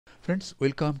Friends,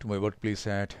 welcome to my workplace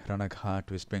at Ranaghat,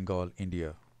 West Bengal,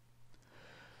 India.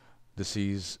 This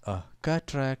is a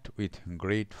cataract with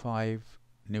grade 5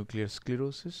 nuclear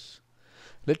sclerosis.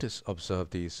 Let us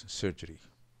observe this surgery.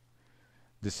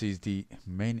 This is the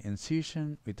main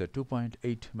incision with a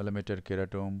 2.8 millimeter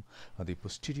keratome on the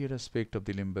posterior aspect of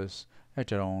the limbus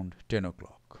at around 10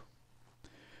 o'clock.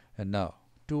 And now,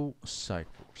 two side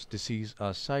ports. This is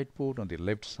a side port on the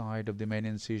left side of the main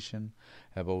incision,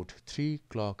 about 3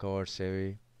 clock hours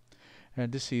away,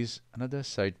 and this is another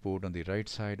side port on the right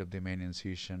side of the main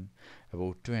incision,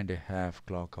 about 2.5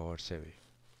 clock hours away.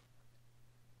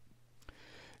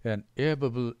 An air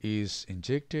bubble is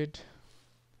injected.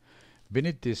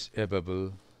 Beneath this air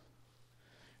bubble,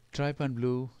 trypan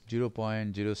blue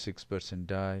 0.06%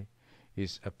 dye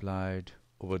is applied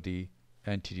over the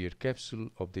anterior capsule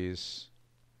of this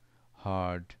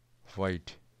hard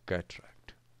white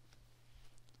cataract.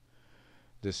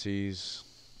 This is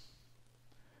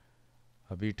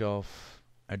a bit of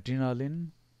adrenaline.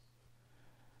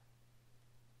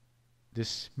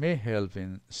 This may help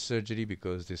in surgery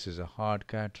because this is a hard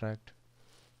cataract.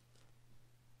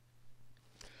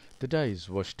 The dye is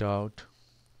washed out,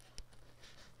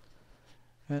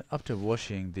 and after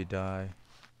washing the dye,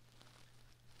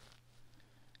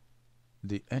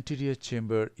 the anterior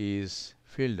chamber is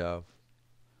filled up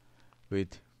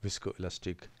with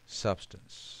viscoelastic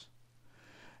substance.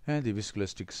 And the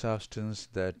viscoelastic substance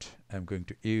that I'm going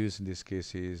to use in this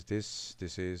case is this.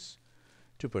 This is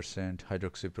 2%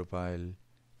 hydroxypropyl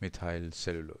methyl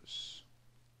cellulose.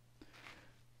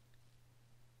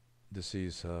 This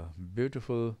is a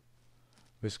beautiful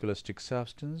viscoelastic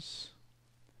substance.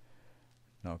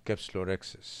 Now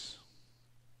capsulorhexis.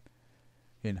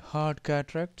 In hard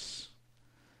cataracts,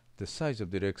 the size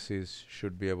of the rhexis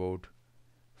should be about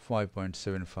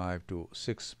 5.75 to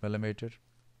 6 millimeter.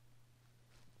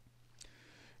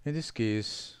 In this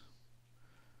case,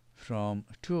 from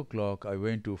 2 o'clock I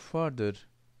went to further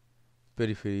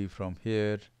periphery from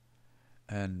here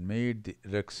and made the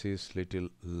rhexis little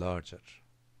larger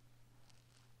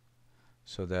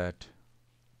so that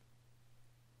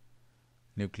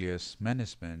nucleus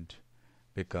management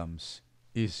becomes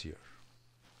easier.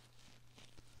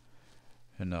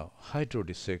 And now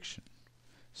hydrodissection.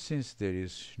 Since there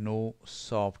is no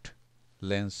soft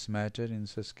lens matter in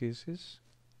such cases,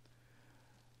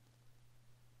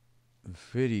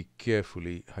 very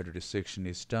carefully hydrodissection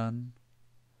is done.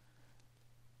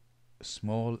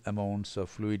 Small amounts of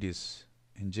fluid is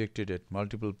injected at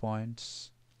multiple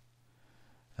points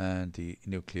and the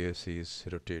nucleus is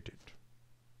rotated.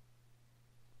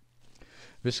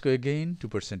 Visco again, 2%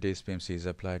 SPMC is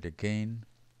applied again,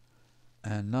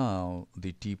 and now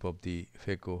the tip of the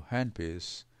Phaco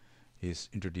handpiece is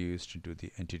introduced into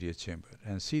the anterior chamber,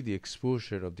 and see the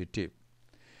exposure of the tip.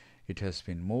 It has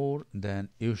been more than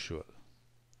usual,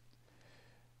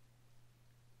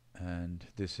 and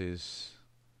this is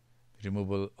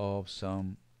removal of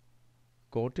some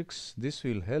cortex. This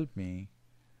will help me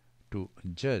to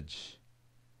judge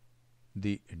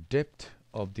the depth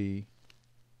of the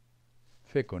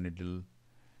Phaco needle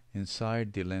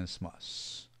inside the lens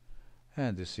mass,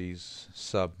 and this is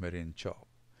submarine chop.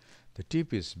 The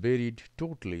tip is buried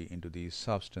totally into the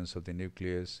substance of the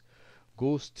nucleus,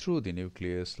 goes through the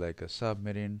nucleus like a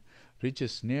submarine,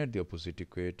 reaches near the opposite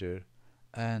equator,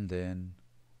 and then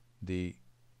the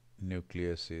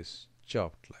nucleus is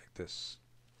chopped like this.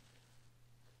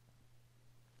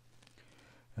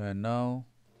 And now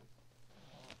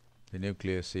the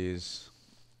nucleus is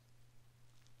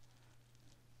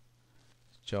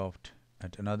chopped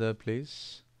at another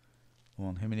place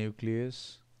on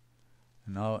heminucleus.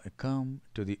 Now I come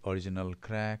to the original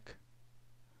crack,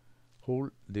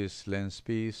 hold this lens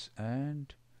piece,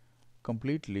 and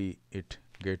completely it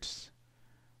gets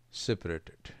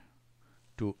separated.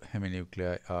 Two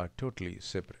heminuclei are totally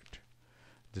separate.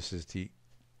 This is the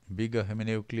bigger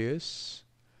heminucleus.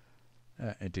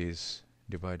 It is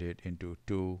divided into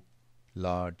two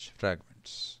large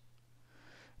fragments.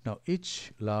 Now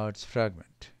each large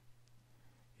fragment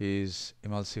is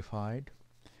emulsified.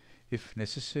 If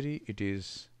necessary, it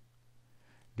is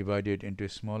divided into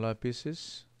smaller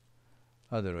pieces.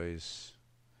 Otherwise,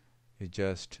 you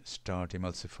just start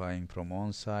emulsifying from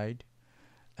one side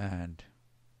and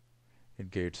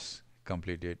it gets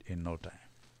completed in no time.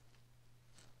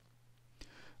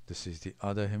 This is the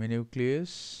other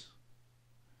heminucleus.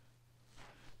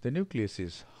 The nucleus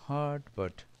is hard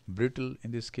but brittle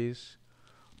in this case.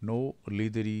 No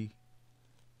leathery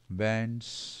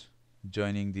bands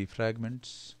joining the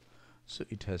fragments, so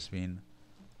it has been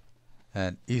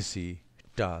an easy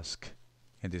task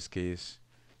in this case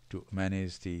to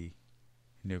manage the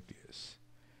nucleus.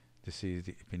 this is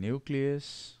the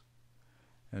epinucleus,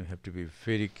 and we have to be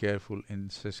very careful in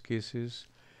such cases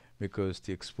because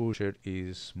the exposure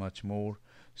is much more.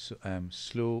 So I am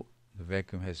slow, the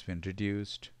vacuum has been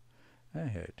reduced, and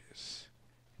here it is.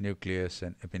 Nucleus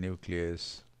and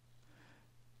epinucleus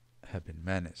have been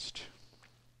managed.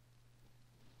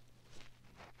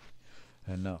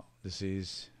 And now this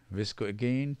is visco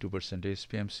again, 2%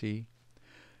 SPMC.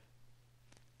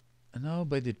 And now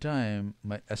by the time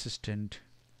my assistant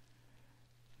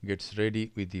gets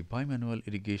ready with the bimanual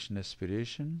irrigation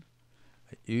aspiration,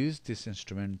 I use this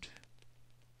instrument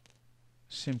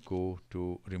Simcoe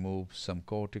to remove some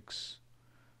cortex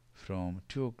from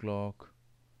 2 o'clock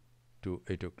to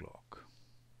 8 o'clock.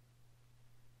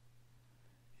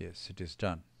 Yes, it is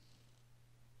done.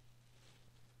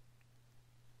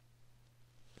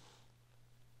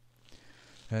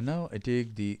 And now I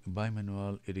take the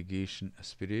bimanual irrigation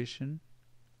aspiration.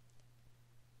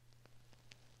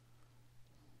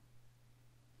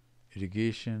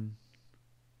 Irrigation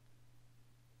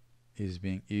is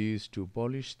being used to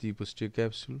polish the posterior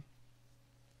capsule.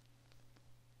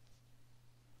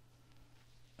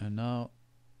 And now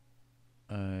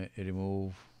I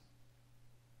remove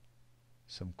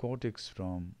some cortex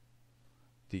from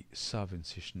the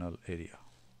subincisional area.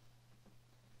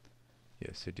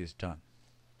 Yes, it is done.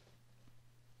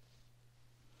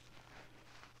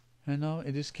 And now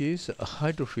in this case, a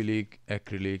hydrophilic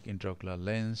acrylic intraocular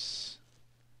lens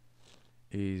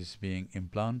is being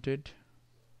implanted,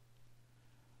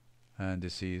 and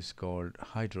this is called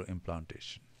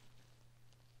hydroimplantation.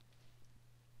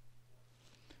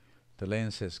 The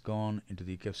lens has gone into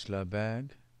the capsular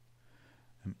bag.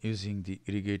 I'm using the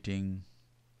irrigating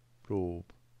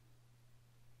probe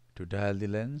to dial the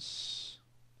lens,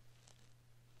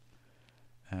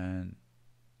 and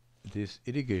this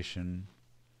irrigation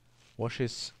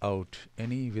washes out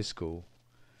any visco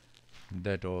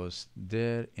that was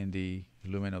there in the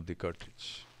lumen of the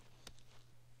cartridge.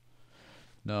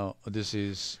 Now this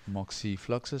is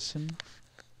moxifloxacin.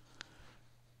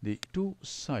 The two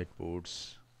side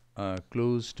ports are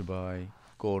closed by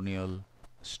corneal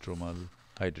stromal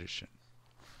hydration,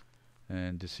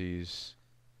 and this is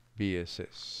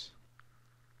BSS.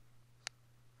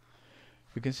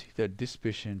 We can see that this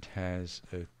patient has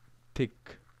a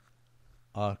thick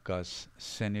arcus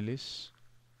senilis,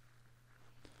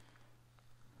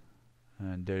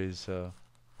 and there is a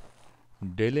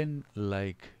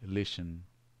Delen-like lesion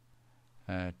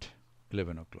at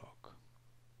 11 o'clock.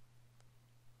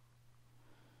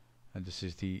 And this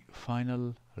is the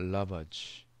final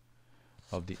lavage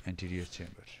of the anterior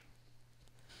chamber.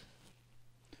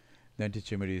 The anterior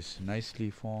chamber is nicely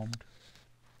formed.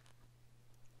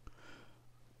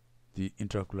 The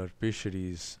intraocular pressure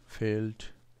is felt.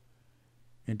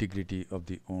 Integrity of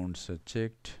the wounds are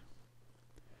checked,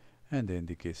 and then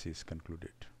the case is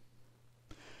concluded.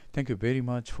 Thank you very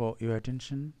much for your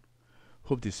attention.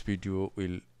 Hope this video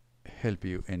will help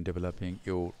you in developing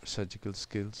your surgical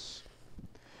skills.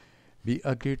 Be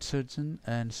a great surgeon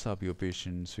and serve your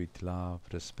patients with love,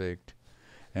 respect,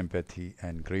 empathy,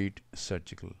 and great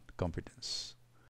surgical competence.